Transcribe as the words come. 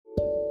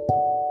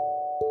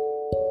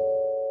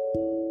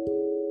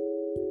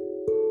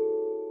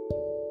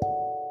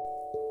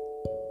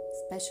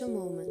special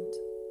moment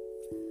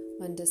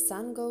when the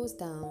sun goes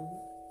down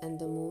and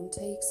the moon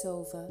takes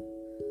over.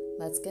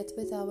 Let's get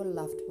with our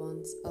loved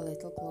ones a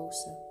little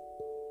closer.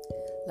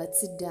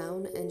 Let's sit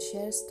down and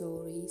share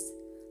stories.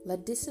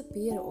 Let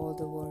disappear all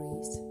the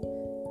worries.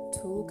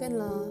 Talk and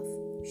laugh,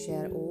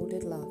 share all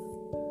that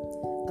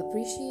love.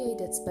 Appreciate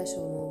that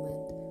special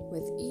moment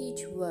with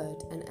each word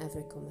and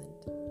every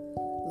comment.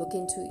 Look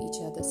into each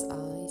other's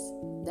eyes,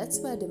 that's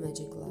where the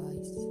magic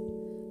lies.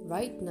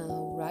 Right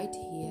now, right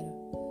here,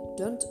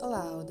 don't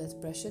allow that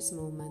precious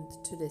moment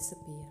to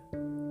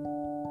disappear.